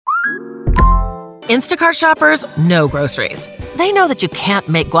Instacart shoppers know groceries. They know that you can't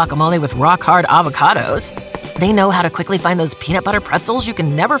make guacamole with rock-hard avocados. They know how to quickly find those peanut butter pretzels you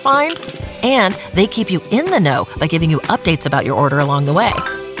can never find. And they keep you in the know by giving you updates about your order along the way.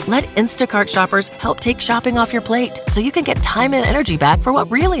 Let Instacart shoppers help take shopping off your plate so you can get time and energy back for what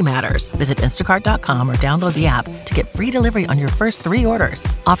really matters. Visit instacart.com or download the app to get free delivery on your first 3 orders.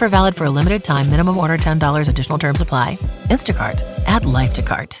 Offer valid for a limited time. Minimum order $10. Additional terms apply. Instacart. Add life to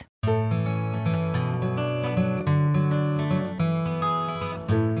cart.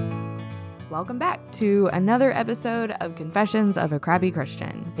 Welcome back to another episode of Confessions of a Crappy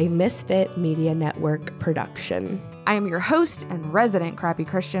Christian, a Misfit Media Network production. I am your host and resident crappy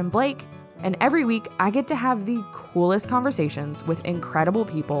Christian, Blake, and every week I get to have the coolest conversations with incredible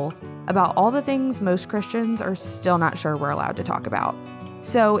people about all the things most Christians are still not sure we're allowed to talk about.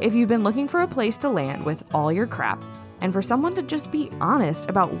 So if you've been looking for a place to land with all your crap, and for someone to just be honest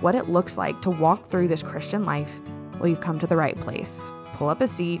about what it looks like to walk through this Christian life, well, you've come to the right place. Pull up a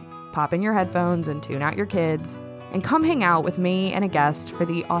seat, pop in your headphones and tune out your kids, and come hang out with me and a guest for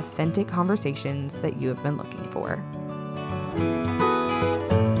the authentic conversations that you have been looking for.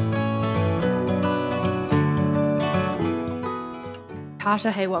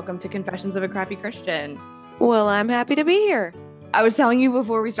 Tasha, hey, welcome to Confessions of a Crappy Christian. Well, I'm happy to be here. I was telling you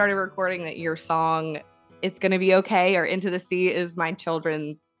before we started recording that your song, It's Gonna Be Okay, or Into the Sea, is my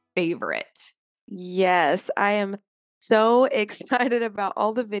children's favorite. Yes, I am so excited about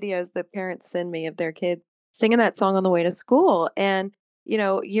all the videos that parents send me of their kids singing that song on the way to school. And, you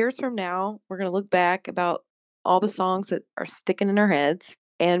know, years from now, we're going to look back about all the songs that are sticking in our heads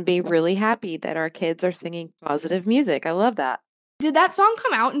and be really happy that our kids are singing positive music. I love that. Did that song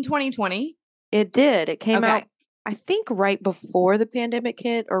come out in 2020? It did. It came out, I think, right before the pandemic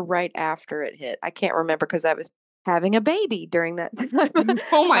hit or right after it hit. I can't remember because I was having a baby during that time.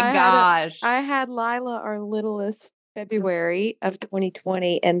 Oh my gosh. I had Lila, our littlest, February of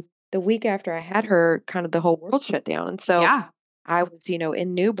 2020, and the week after I had her, kind of the whole world shut down. And so I was,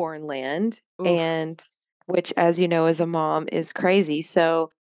 in newborn land. Oof. And which, as you know, as a mom is crazy.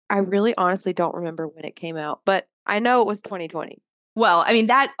 So I really honestly don't remember when it came out, but I know it was 2020. Well, I mean,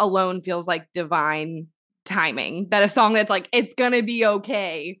 that alone feels like divine timing, that a song that's like, it's going to be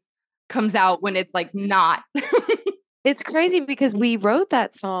okay, comes out when it's like not. It's crazy because we wrote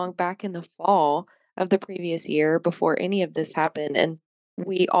that song back in the fall of the previous year before any of this happened. And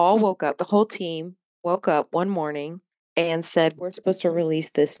we all woke up, the whole team woke up one morning and said, we're supposed to release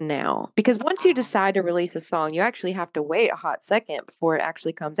this now. Because once you decide to release a song, you actually have to wait a hot second before it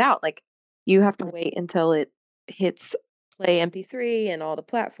actually comes out. Like you have to wait until it hits play MP3 and all the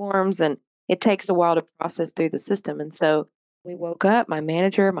platforms. And it takes a while to process through the system. And so we woke up, my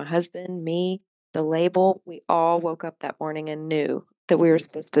manager, my husband, me, the label, we all woke up that morning and knew that we were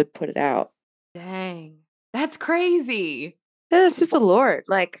supposed to put it out. Dang. That's crazy. It's just the Lord.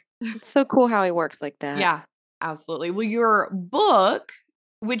 Like, it's so cool how he works like that. Yeah, absolutely. Well, your book,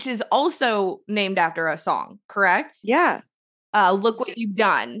 which is also named after a song, correct? Yeah. Look What You've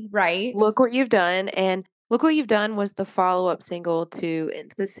Done, right? Look What You've Done. And Look What You've Done was the follow-up single to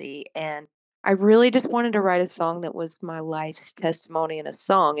Into the Sea. And I really just wanted to write a song that was my life's testimony in a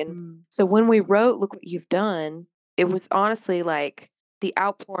song. And so when we wrote Look What You've Done, it was honestly like the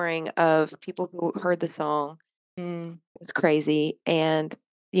outpouring of people who heard the song was crazy. And,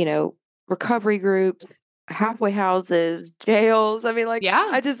 recovery groups, halfway houses, jails. I mean, I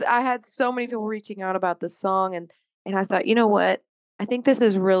had so many people reaching out about this song. And I thought, you know what? I think this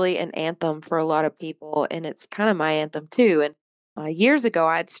is really an anthem for a lot of people. And it's kind of my anthem too. And years ago,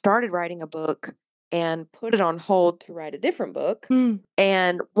 I had started writing a book and put it on hold to write a different book.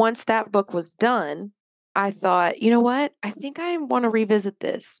 And once that book was done, I thought, you know what? I think I want to revisit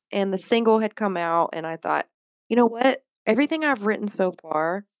this. And the single had come out, and I thought, you know what? Everything I've written so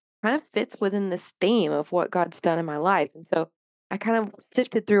far kind of fits within this theme of what God's done in my life. And so I kind of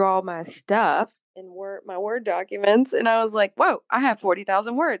sifted through all my stuff in my Word documents, and I was like, whoa, I have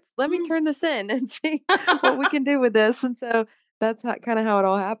 40,000 words. Let me turn this in and see what we can do with this. And so that's kind of how it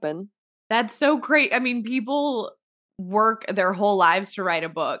all happened. That's so great. I mean, people work their whole lives to write a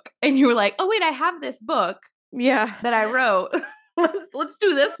book, and you were like, oh wait, I have this book that I wrote. let's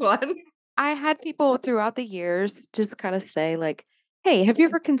do this one. I had people throughout the years just kind of say like, hey, have you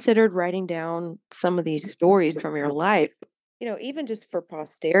ever considered writing down some of these stories from your life, even just for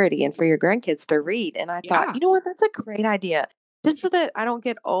posterity and for your grandkids to read? And I thought, you know what, that's a great idea, just so that I don't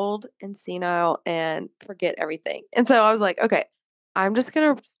get old and senile and forget everything. And so I was like, okay, I'm just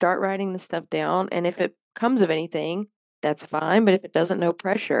going to start writing this stuff down. And if it comes of anything, that's fine. But if it doesn't, no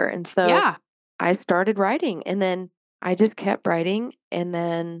pressure. And so I started writing, and then I just kept writing. And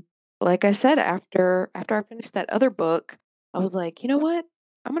then like I said, after I finished that other book, I was like, you know what?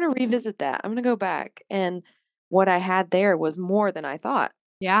 I'm gonna revisit that. I'm gonna go back. And what I had there was more than I thought.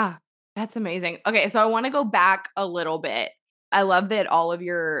 Yeah, that's amazing. Okay, so I wanna go back a little bit. I love that all of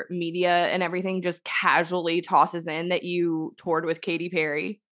your media and everything just casually tosses in that you toured with Katy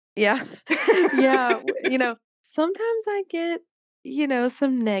Perry. Yeah. Yeah. Sometimes I get,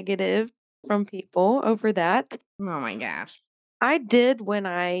 some negative from people over that. Oh my gosh. I did when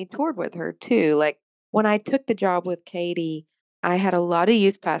I toured with her too. Like when I took the job with Katie, I had a lot of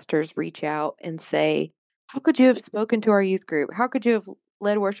youth pastors reach out and say, "How could you have spoken to our youth group? How could you have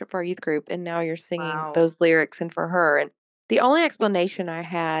led worship for our youth group?" And now you're singing Wow. those lyrics and for her. And the only explanation I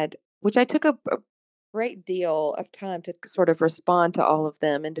had, which I took a great deal of time to sort of respond to all of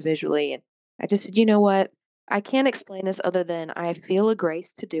them individually. And I just said, you know what? I can't explain this other than I feel a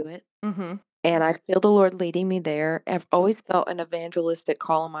grace to do it. Mhm. And I feel the Lord leading me there. I've always felt an evangelistic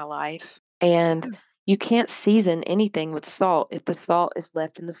call in my life. And Yeah. you can't season anything with salt if the salt is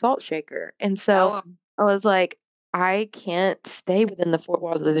left in the salt shaker. And Tell so 'em. I was like, I can't stay within the four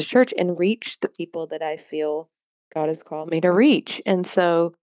walls of this church and reach the people that I feel God has called me to reach. And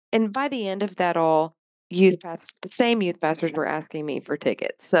so, and by the end of that all, the same youth pastors were asking me for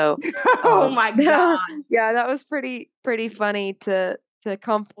tickets. So, Oh my god. yeah, that was pretty funny to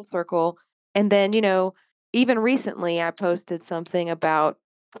come full circle. And then, even recently I posted something about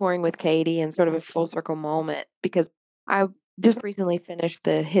touring with Katie and sort of a full circle moment because I just recently finished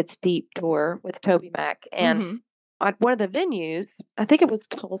the Hits Deep tour with Toby Mac. And Mhm. at one of the venues, I think it was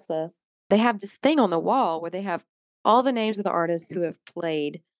Tulsa, they have this thing on the wall where they have all the names of the artists who have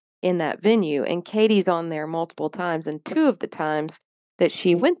played in that venue. And Katie's on there multiple times. And two of the times that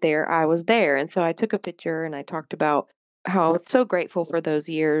she went there, I was there. And so I took a picture and I talked about how I was so grateful for those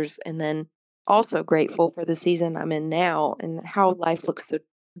years and then also grateful for the season I'm in now and how life looks so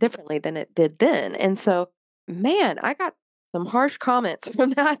differently than it did then. And so, man, I got some harsh comments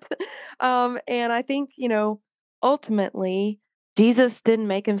from that. And I think, ultimately, Jesus didn't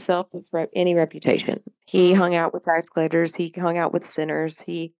make himself of any reputation. He Mm. hung out with tax collectors, he hung out with sinners,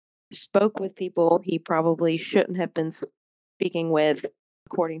 he spoke with people he probably shouldn't have been speaking with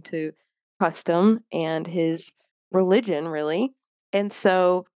according to custom and his religion, really. And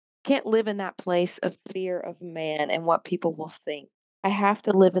so, can't live in that place of fear of man and what people will think. I have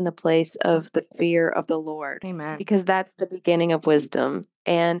to live in the place of the fear of the Lord Amen. because that's the beginning of wisdom.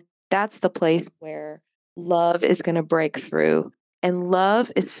 And that's the place where love is going to break through. And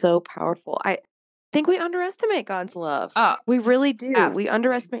love is so powerful. I think we underestimate God's love. Oh, We really do. We absolutely.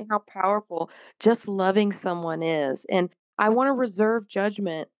 underestimate how powerful just loving someone is. And I want to reserve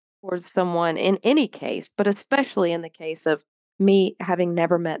judgment towards someone in any case, but especially in the case of me having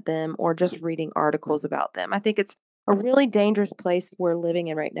never met them or just reading articles about them. I think it's a really dangerous place we're living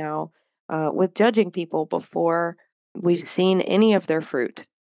in right now with judging people before we've seen any of their fruit.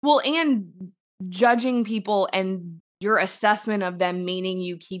 Well, and judging people and your assessment of them, meaning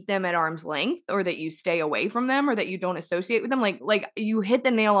you keep them at arm's length or that you stay away from them or that you don't associate with them. Like you hit the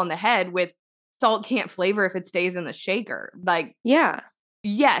nail on the head with salt can't flavor if it stays in the shaker. Like, Yeah.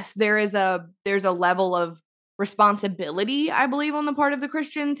 yes, there's a level of responsibility, I believe, on the part of the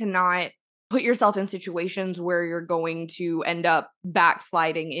Christian to not put yourself in situations where you're going to end up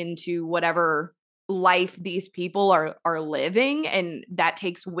backsliding into whatever life these people are living, and that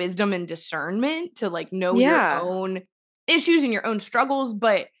takes wisdom and discernment to, like, know your Yeah. own issues and your own struggles.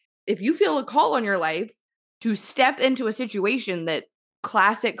 But if you feel a call on your life to step into a situation that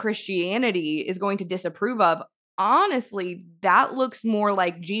classic Christianity is going to disapprove of, honestly, that looks more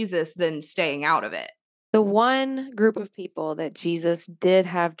like Jesus than staying out of it. The one group of people that Jesus did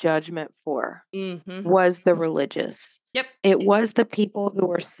have judgment for Mhm. was the religious. Yep. It was the people who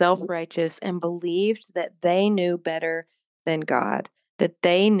were self-righteous and believed that they knew better than God, that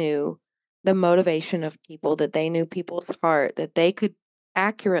they knew the motivation of people, that they knew people's heart, that they could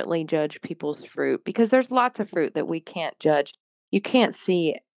accurately judge people's fruit because there's lots of fruit that we can't judge. You can't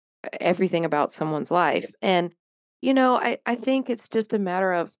see everything about someone's life. And I think it's just a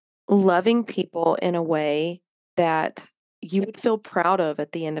matter of loving people in a way that you would feel proud of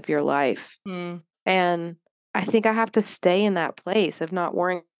at the end of your life. Mm. And I think I have to stay in that place of not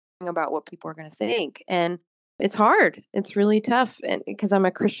worrying about what people are going to think. And it's hard. It's really tough. And because I'm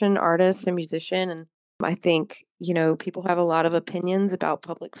a Christian artist and musician, and I think, people have a lot of opinions about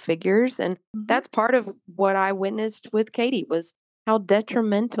public figures. And Mhm. that's part of what I witnessed with Katie was how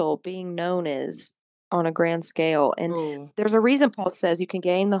detrimental being known is on a grand scale. And Ooh. there's a reason Paul says you can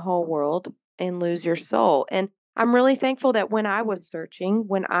gain the whole world and lose your soul. And I'm really thankful that when I was searching,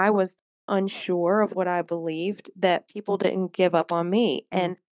 when I was unsure of what I believed, that people didn't give up on me. Mm.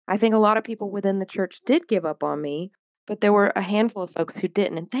 And I think a lot of people within the church did give up on me, but there were a handful of folks who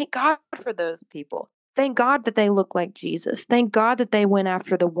didn't. And thank God for those people. Thank God that they look like Jesus. Thank God that they went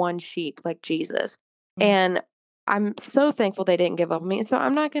after the one sheep like Jesus. And I'm so thankful they didn't give up on me. And so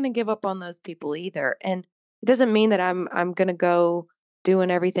I'm not going to give up on those people either. And it doesn't mean that I'm going to go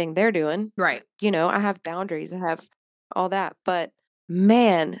doing everything they're doing. Right. I have boundaries. I have all that. But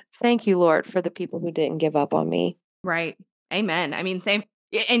man, thank you, Lord, for the people who didn't give up on me. Right. Amen. I mean, same.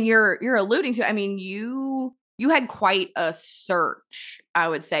 And you're alluding to, I mean, you had quite a search, I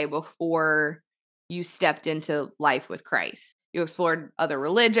would say, before you stepped into life with Christ. You explored other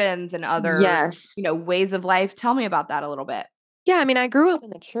religions and other, Yes. ways of life. Tell me about that a little bit. Yeah, I mean, I grew up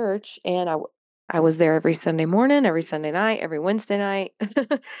in the church and I was there every Sunday morning, every Sunday night, every Wednesday night.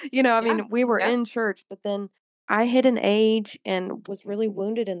 I mean, we were in church, but then I hit an age and was really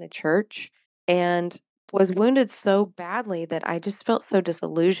wounded in the church and was wounded so badly that I just felt so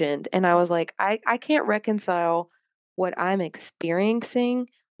disillusioned. And I was like, I can't reconcile what I'm experiencing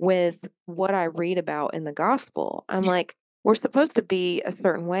with what I read about in the gospel. I'm like, we're supposed to be a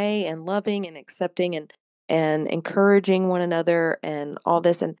certain way and loving and accepting and encouraging one another and all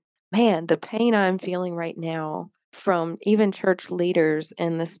this. And man, the pain I'm feeling right now from even church leaders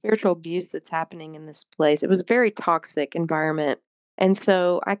and the spiritual abuse that's happening in this place, it was a very toxic environment. And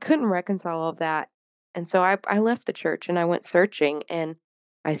so I couldn't reconcile all of that. And so I left the church and I went searching and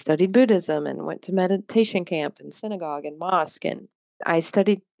I studied Buddhism and went to meditation camp and synagogue and mosque. And I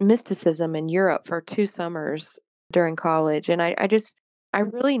studied mysticism in Europe for 2 summers during college. And I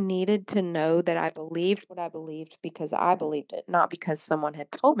really needed to know that I believed what I believed because I believed it, not because someone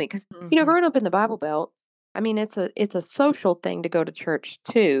had told me. Because growing up in the Bible Belt, I mean, it's a social thing to go to church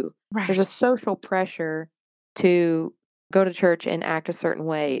too. There's a social pressure to go to church and act a certain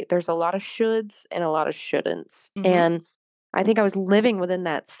way. There's a lot of shoulds and a lot of shouldn'ts, and I think I was living within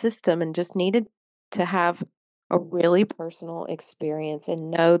that system and just needed to have a really personal experience and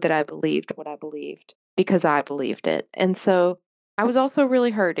know that I believed what I believed because I believed it. And so I was also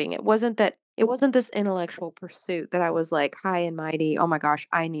really hurting. It wasn't this intellectual pursuit that I was like high and mighty. Oh my gosh,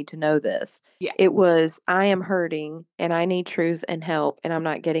 I need to know this. Yeah. It was I am hurting and I need truth and help and I'm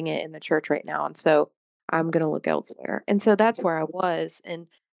not getting it in the church right now. And so I'm going to look elsewhere. And so that's where I was. And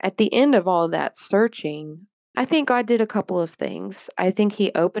at the end of all that searching, I think God did a couple of things. I think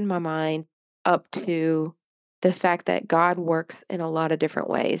he opened my mind up to the fact that God works in a lot of different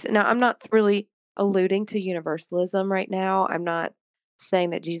ways. Now, I'm not really alluding to universalism right now. I'm not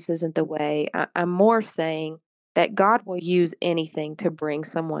saying that Jesus isn't the way. I'm more saying that God will use anything to bring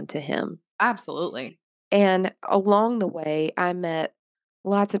someone to him. Absolutely. And along the way, I met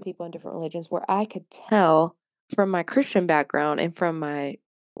lots of people in different religions where I could tell from my Christian background and from my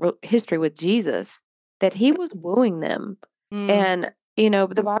history with Jesus that he was wooing them. And,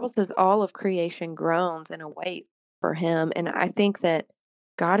 the Bible says all of creation groans and awaits for him. And I think that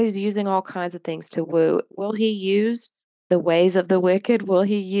God is using all kinds of things to woo. Will he use the ways of the wicked? Will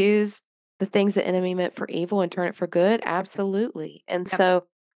he use the things the enemy meant for evil and turn it for good? Absolutely. And so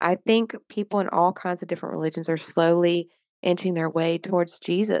I think people in all kinds of different religions are slowly inching their way towards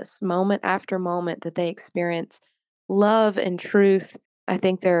Jesus. Moment after moment that they experience love and truth, I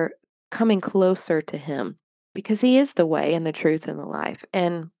think they're coming closer to him because he is the way and the truth and the life.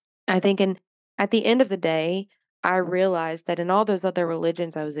 And I think at the end of the day, I realized that in all those other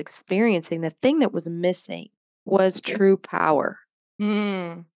religions I was experiencing, the thing that was missing was true power.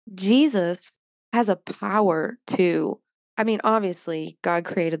 Jesus has a power obviously, God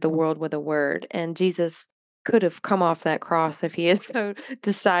created the world with a word, and Jesus could have come off that cross if he had so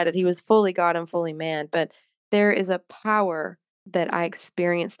decided. He was fully God and fully man. But there is a power that I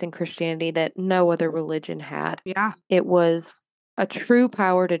experienced in Christianity that no other religion had. Yeah. It was a true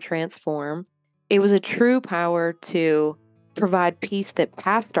power to transform. It was a true power to provide peace that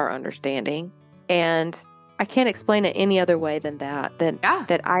passed our understanding. And I can't explain it any other way than that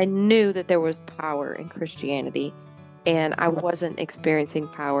I knew that there was power in Christianity and I wasn't experiencing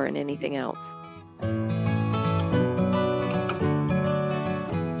power in anything else.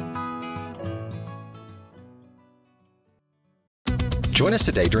 Join us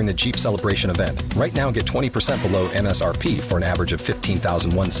today during the Jeep Celebration event. Right now, get 20% below MSRP for an average of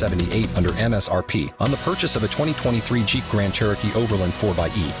 $15,178 under MSRP on the purchase of a 2023 Jeep Grand Cherokee Overland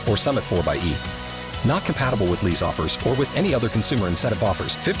 4xE or Summit 4xE. Not compatible with lease offers or with any other consumer incentive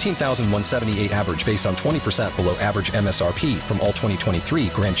offers. $15,178 average based on 20% below average MSRP from all 2023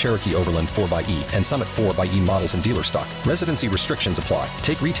 Grand Cherokee Overland 4xE and Summit 4xE models in dealer stock. Residency restrictions apply.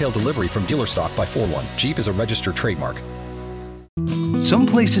 Take retail delivery from dealer stock by 4/1. Jeep is a registered trademark. Some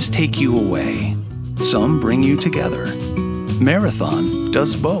places take you away. Some bring you together. Marathon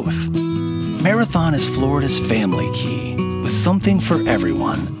does both. Marathon is Florida's family key, with something for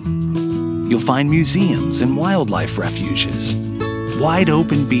everyone. You'll find museums and wildlife refuges, wide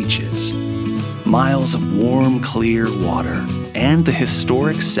open beaches, miles of warm, clear water, and the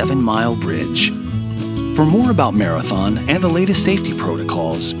historic 7-mile bridge. For more about Marathon and the latest safety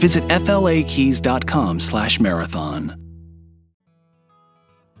protocols, visit flakeys.com/marathon.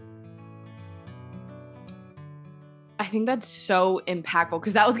 I think that's so impactful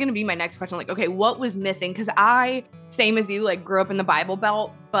because that was going to be my next question. Like, okay, what was missing? Because same as you, like grew up in the Bible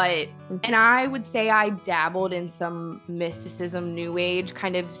Belt, and I would say I dabbled in some mysticism, New Age,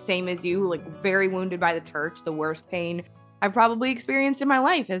 kind of same as you, like very wounded by the church. The worst pain I've probably experienced in my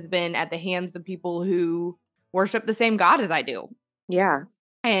life has been at the hands of people who worship the same God as I do. Yeah.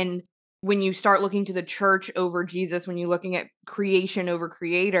 And when you start looking to the church over Jesus, when you're looking at creation over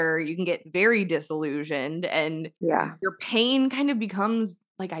creator, you can get very disillusioned and your pain kind of becomes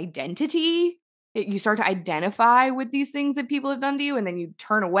like identity. You start to identify with these things that people have done to you and then you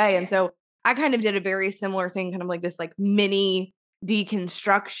turn away. And so I kind of did a very similar thing, kind of like this like mini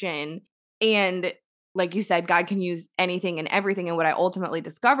deconstruction. And like you said, God can use anything and everything. And what I ultimately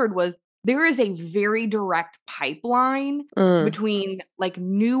discovered was there is a very direct pipeline between like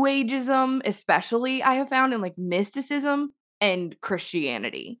New Ageism, especially I have found, and like mysticism and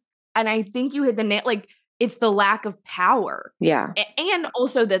Christianity. And I think you hit the nail. Like it's the lack of power. Yeah. And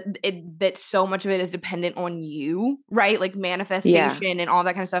also that so much of it is dependent on you, right? Like manifestation and all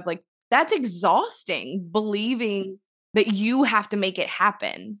that kind of stuff. Like that's exhausting, believing that you have to make it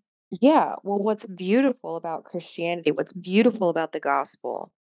happen. Yeah. Well, what's beautiful about Christianity, what's beautiful about the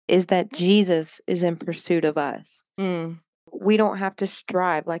gospel is that Jesus is in pursuit of us. We don't have to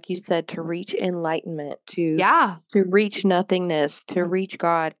strive, like you said, to reach enlightenment, to reach nothingness, to reach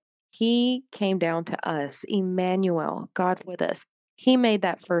God. He came down to us, Emmanuel, God with us. He made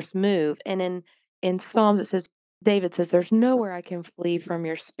that first move. And in Psalms, it says, David says, there's nowhere I can flee from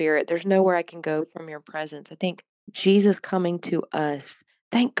your spirit. There's nowhere I can go from your presence. I think Jesus coming to us.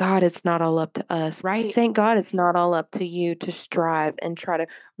 Thank God it's not all up to us. Right. Thank God it's not all up to you to strive and try to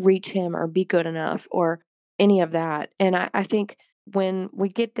reach him or be good enough or any of that. And I think when we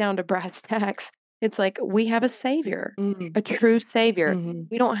get down to brass tacks, it's like we have a savior, a true savior.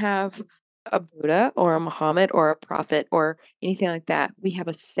 We don't have a Buddha or a Muhammad or a prophet or anything like that. We have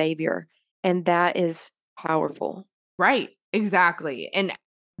a savior, and that is powerful. Right. Exactly. And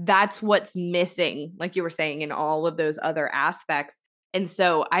that's what's missing, like you were saying, in all of those other aspects. And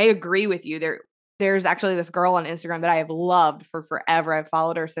so I agree with you. There's actually this girl on Instagram that I have loved for forever. I've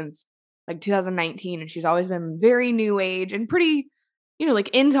followed her since like 2019, and she's always been very new age and pretty, like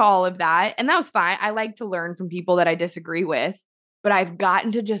into all of that. And that was fine. I like to learn from people that I disagree with, but I've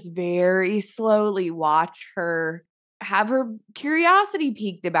gotten to just very slowly watch her have her curiosity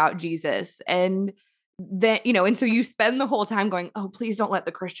piqued about Jesus. And then, and so you spend the whole time going, oh, please don't let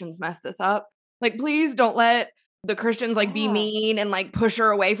the Christians mess this up. Like, please don't let the Christians like be mean and like push her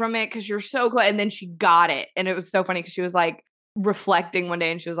away from it because you're so close. And then she got it. And it was so funny because she was like reflecting one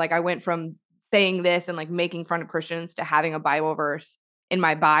day and she was like, I went from saying this and like making fun of Christians to having a Bible verse in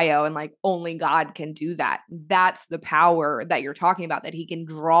my bio, and like only God can do that. That's the power that you're talking about, that he can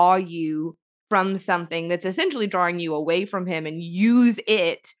draw you from something that's essentially drawing you away from him and use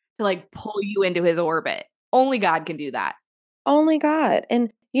it to like pull you into his orbit. Only God can do that. Only God.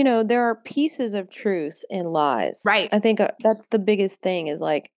 And there are pieces of truth in lies. Right. I think that's the biggest thing is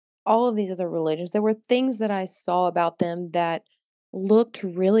like all of these other religions, there were things that I saw about them that looked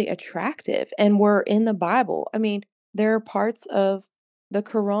really attractive and were in the Bible. I mean, there are parts of the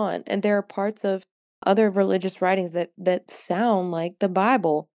Quran and there are parts of other religious writings that sound like the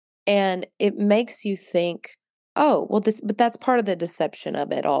Bible. And it makes you think, oh, well, but that's part of the deception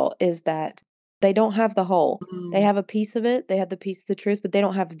of it all is that they don't have the whole. They have a piece of it. They have the piece of the truth, but they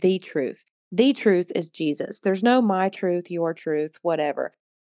don't have the truth. The truth is Jesus. There's no my truth, your truth, whatever.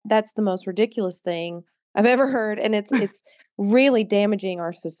 That's the most ridiculous thing I've ever heard. And it's really damaging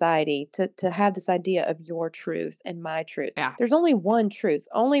our society to have this idea of your truth and my truth. Yeah. There's only one truth.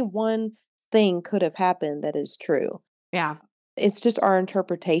 Only one thing could have happened that is true. Yeah. It's just our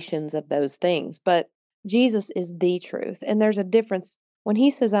interpretations of those things. But Jesus is the truth. And there's a difference. When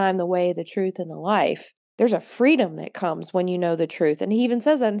he says, I'm the way, the truth, and the life, there's a freedom that comes when you know the truth. And he even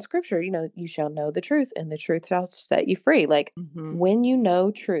says that in scripture, you shall know the truth and the truth shall set you free. Like when you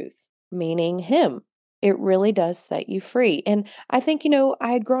know truth, meaning him, it really does set you free. And I think,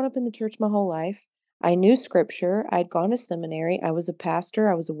 I had grown up in the church my whole life. I knew scripture. I'd gone to seminary. I was a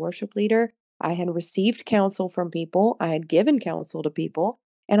pastor. I was a worship leader. I had received counsel from people. I had given counsel to people,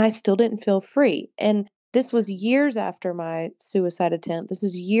 and I still didn't feel free. And this was years after my suicide attempt. This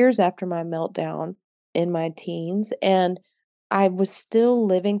is years after my meltdown in my teens. And I was still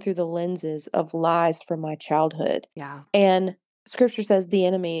living through the lenses of lies from my childhood. Yeah. And scripture says the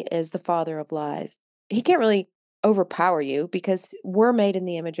enemy is the father of lies. He can't really overpower you because we're made in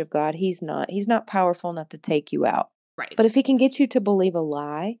the image of God. He's not. He's not powerful enough to take you out. Right. But if he can get you to believe a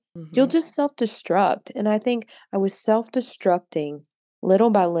lie, you'll just self destruct. And I think I was self destructing little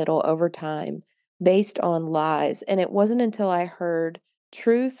by little over time based on lies. And it wasn't until I heard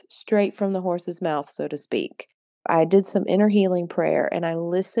truth straight from the horse's mouth, so to speak. I did some inner healing prayer and I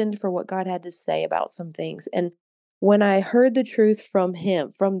listened for what God had to say about some things. And when I heard the truth from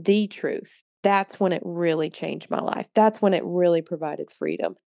him, from the truth, that's when it really changed my life. That's when it really provided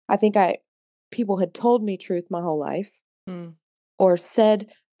freedom. I think people had told me truth my whole life Mm. or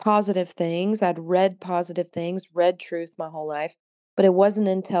said positive things. I'd read positive things, read truth my whole life, but it wasn't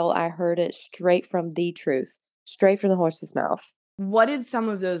until I heard it straight from the truth, straight from the horse's mouth. What did some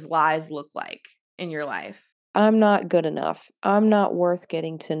of those lies look like in your life? I'm not good enough. I'm not worth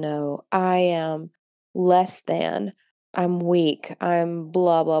getting to know. I am less than. I'm weak. I'm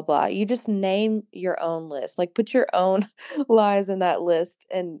blah, blah, blah. You just name your own list. Like put your own lies in that list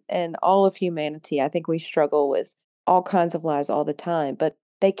and all of humanity. I think we struggle with all kinds of lies all the time, but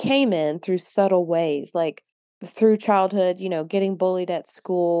they came in through subtle ways, like through childhood, getting bullied at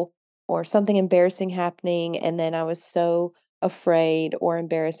school or something embarrassing happening. And then I was so afraid or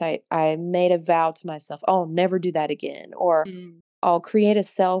embarrassed, I made a vow to myself, "Oh, I'll never do that again," or Mm. I'll create a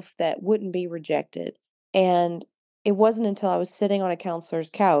self that wouldn't be rejected. And it wasn't until I was sitting on a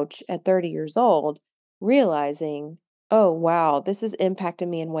counselor's couch at 30 years old realizing, "Oh, wow, this has impacted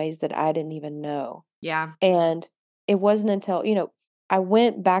me in ways that I didn't even know." Yeah. And it wasn't until, I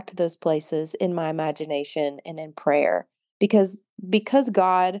went back to those places in my imagination and in prayer because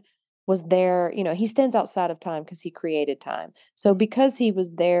God was there, he stands outside of time because he created time. So because he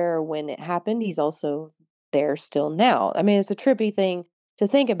was there when it happened, he's also there still now. I mean, it's a trippy thing to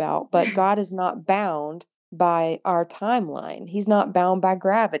think about, but God is not bound by our timeline. He's not bound by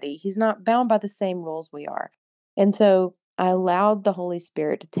gravity. He's not bound by the same rules we are. And so I allowed the Holy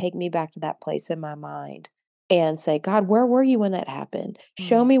Spirit to take me back to that place in my mind and say, God, where were you when that happened?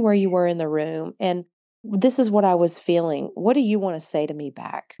 Show me where you were in the room. And this is what I was feeling. What do you want to say to me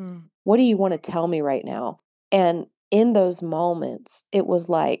back? Mm. What do you want to tell me right now? And in those moments, it was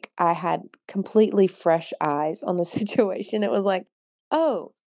like I had completely fresh eyes on the situation. It was like,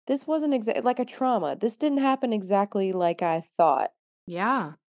 oh, this wasn't exactly like a trauma. This didn't happen exactly like I thought.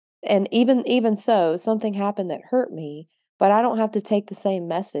 Yeah. And even so, something happened that hurt me, but I don't have to take the same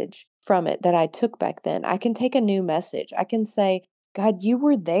message from it that I took back then. I can take a new message. I can say, God, you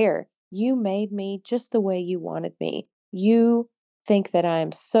were there. You made me just the way you wanted me. You think that I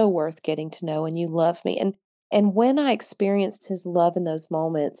am so worth getting to know and you love me. And when I experienced his love in those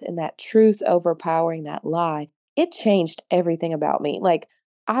moments and that truth overpowering that lie, it changed everything about me. Like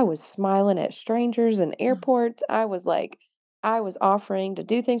I was smiling at strangers in airports. I was offering to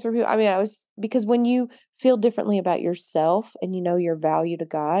do things for people. I mean, I was because when you feel differently about yourself and you know your value to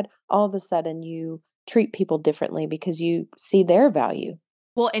God, all of a sudden you treat people differently because you see their value.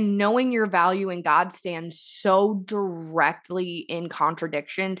 Well, and knowing your value in God stands so directly in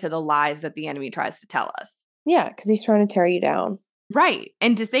contradiction to the lies that the enemy tries to tell us. Yeah, because he's trying to tear you down. Right,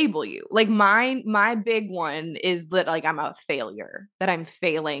 and disable you. Like my big one is that like I'm a failure, that I'm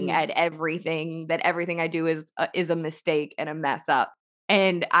failing at everything, that everything I do is a mistake and a mess up.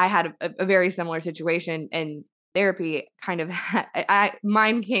 And I had a very similar situation in therapy. Kind of,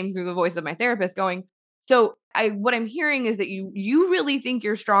 mine came through the voice of my therapist, going, "So what I'm hearing is that you really think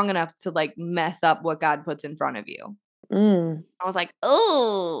you're strong enough to like mess up what God puts in front of you." Mm, I was like,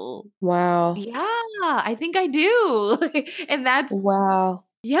 "Oh, wow. yeah, I think I do," and that's Wow.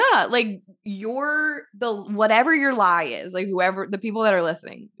 yeah, like the whatever your lie is, like whoever the people that are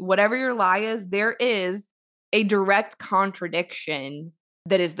listening, whatever your lie is, there is a direct contradiction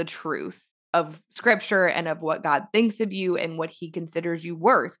that is the truth of scripture and of what God thinks of you and what he considers you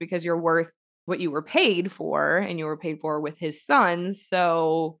worth, because you're worth what you were paid for and you were paid for with his son.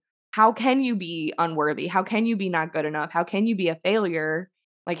 So how can you be unworthy? How can you be not good enough? How can you be a failure?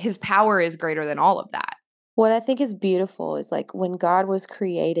 Like his power is greater than all of that. What I think is beautiful is like when God was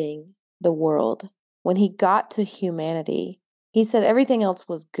creating the world, when he got to humanity, he said everything else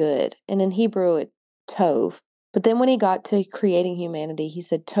was good. And in Hebrew, it tov. But then when he got to creating humanity, he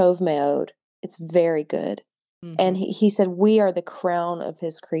said tov meod. It's very good. Mhm. And he said, we are the crown of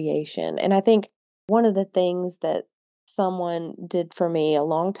his creation. And I think one of the things that someone did for me a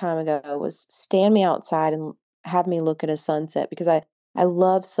long time ago was stand me outside and have me look at a sunset because I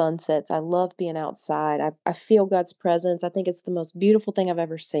love sunsets. I love being outside. I feel God's presence. I think it's the most beautiful thing I've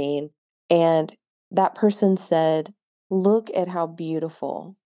ever seen. And that person said, look at how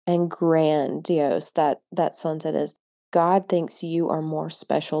beautiful and grandiose that sunset is. God thinks you are more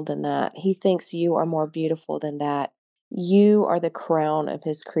special than that. He thinks you are more beautiful than that. You are the crown of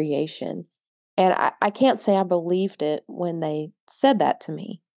his creation. And I can't say I believed it when they said that to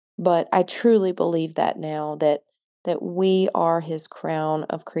me, but I truly believe that now that we are his crown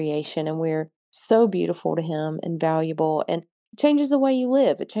of creation and we're so beautiful to him and valuable. And it changes the way you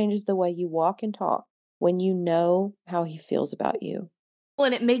live. It changes the way you walk and talk when you know how he feels about you. Well,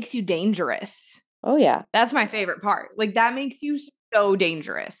 and it makes you dangerous. Oh, yeah. That's my favorite part. Like, that makes you so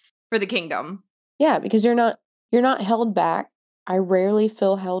dangerous for the kingdom. Yeah, because you're not held back. I rarely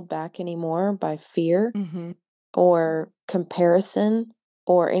feel held back anymore by fear or comparison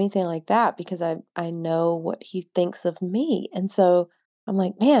or anything like that because I know what he thinks of me. And so I'm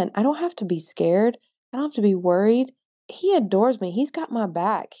like, man, I don't have to be scared. I don't have to be worried. He adores me. He's got my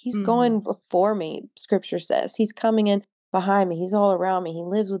back. He's going before me, scripture says. He's coming in behind me. He's all around me. He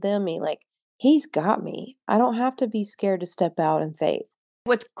lives within me. Like, he's got me. I don't have to be scared to step out in faith.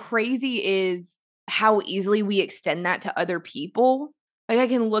 What's crazy is how easily we extend that to other people. Like, I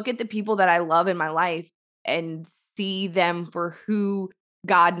can look at the people that I love in my life and see them for who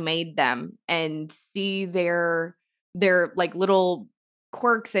God made them and see their like little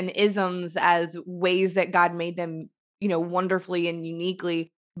quirks and isms as ways that God made them, wonderfully and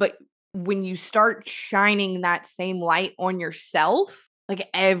uniquely. But when you start shining that same light on yourself, like,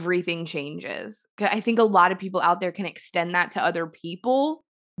 everything changes. I think a lot of people out there can extend that to other people,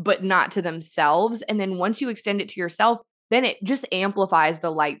 but not to themselves. And then once you extend it to yourself, then it just amplifies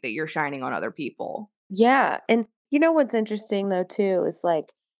the light that you're shining on other people. Yeah. And you know what's interesting though, too, is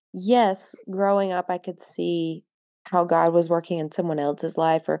like, yes, growing up, I could see how God was working in someone else's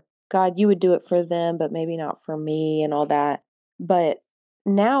life, or God, you would do it for them, but maybe not for me and all that. But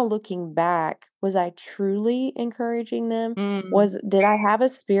now looking back, was I truly encouraging them? Did I have a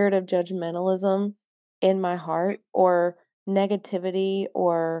spirit of judgmentalism in my heart or negativity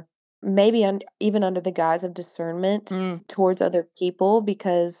or maybe even under the guise of discernment towards other people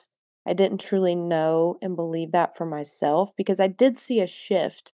because I didn't truly know and believe that for myself because I did see a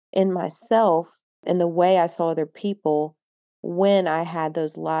shift in myself and the way I saw other people when I had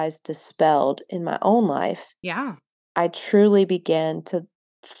those lies dispelled in my own life. Yeah. I truly began to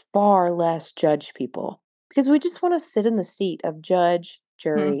far less judge people because we just want to sit in the seat of judge,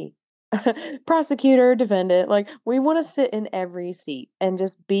 jury, prosecutor, defendant. Like, we want to sit in every seat and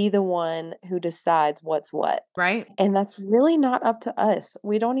just be the one who decides what's what. Right. And that's really not up to us.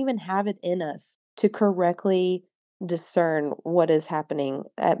 We don't even have it in us to correctly discern what is happening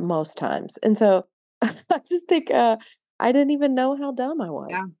at most times. And so I just think I didn't even know how dumb I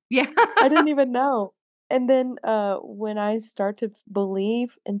was. Yeah. I didn't even know. And then when I start to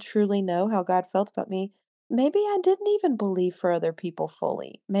believe and truly know how God felt about me, maybe I didn't even believe for other people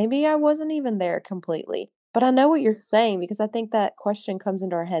fully. Maybe I wasn't even there completely. But I know what you're saying because I think that question comes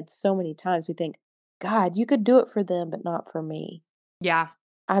into our heads so many times. We think, God, you could do it for them, but not for me. Yeah.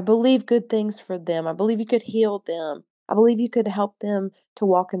 I believe good things for them. I believe you could heal them. I believe you could help them to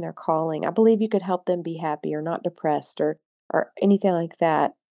walk in their calling. I believe you could help them be happy or not depressed or anything like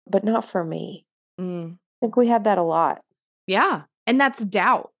that, but not for me. I think we have that a lot. Yeah. And that's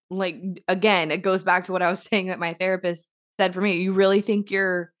doubt. Like, again, it goes back to what I was saying that my therapist said for me. You really think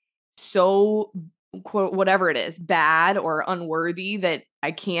you're so, quote, whatever it is, bad or unworthy that I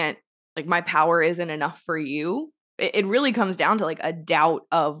can't, like, my power isn't enough for you? It really comes down to like a doubt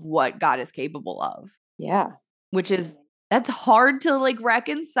of what God is capable of. Yeah. Which is, that's hard to like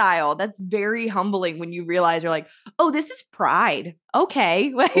reconcile. That's very humbling when you realize you're like, oh, this is pride.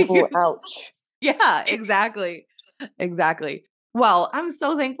 Okay. Like, Ooh, ouch. yeah, exactly. Exactly. Well, I'm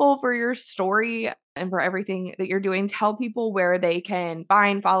so thankful for your story and for everything that you're doing. Tell people where they can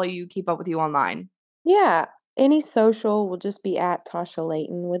find, follow you, keep up with you online. Yeah. Any social will just be at Tasha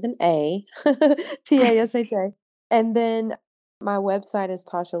Layton with an A, Tasha. And then my website is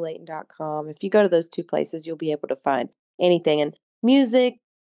tashalayton.com. If you go to those two places, you'll be able to find anything. And music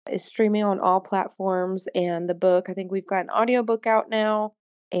is streaming on all platforms. And the book, I think we've got an audiobook out now.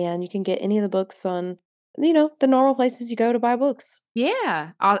 And you can get any of the books on, the normal places you go to buy books.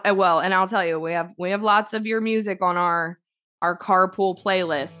 Yeah. And I'll tell you, we have lots of your music on our carpool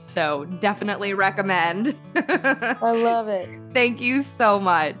playlist. So definitely recommend. I love it. Thank you so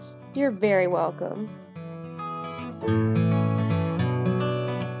much. You're very welcome.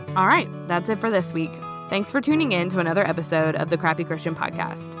 All right, that's it for this week. Thanks for tuning in to another episode of the Crappy Christian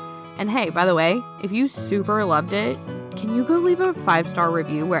Podcast. And hey, by the way, if you super loved it, can you go leave a 5-star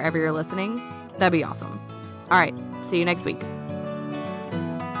review wherever you're listening? That'd be awesome. All right, see you next week.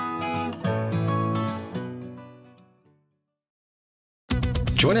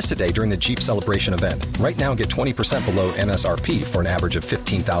 Join us today during the Jeep Celebration event. Right now, get 20% below MSRP for an average of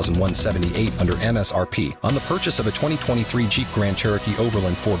 $15,178 under MSRP on the purchase of a 2023 Jeep Grand Cherokee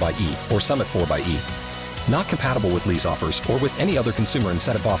Overland 4xE or Summit 4xE. Not compatible with lease offers or with any other consumer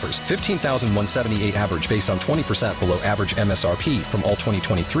incentive offers. $15,178 average based on 20% below average MSRP from all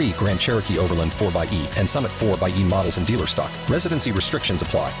 2023 Grand Cherokee Overland 4xE and Summit 4xE models in dealer stock. Residency restrictions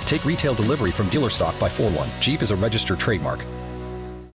apply. Take retail delivery from dealer stock by 4/1. Jeep is a registered trademark.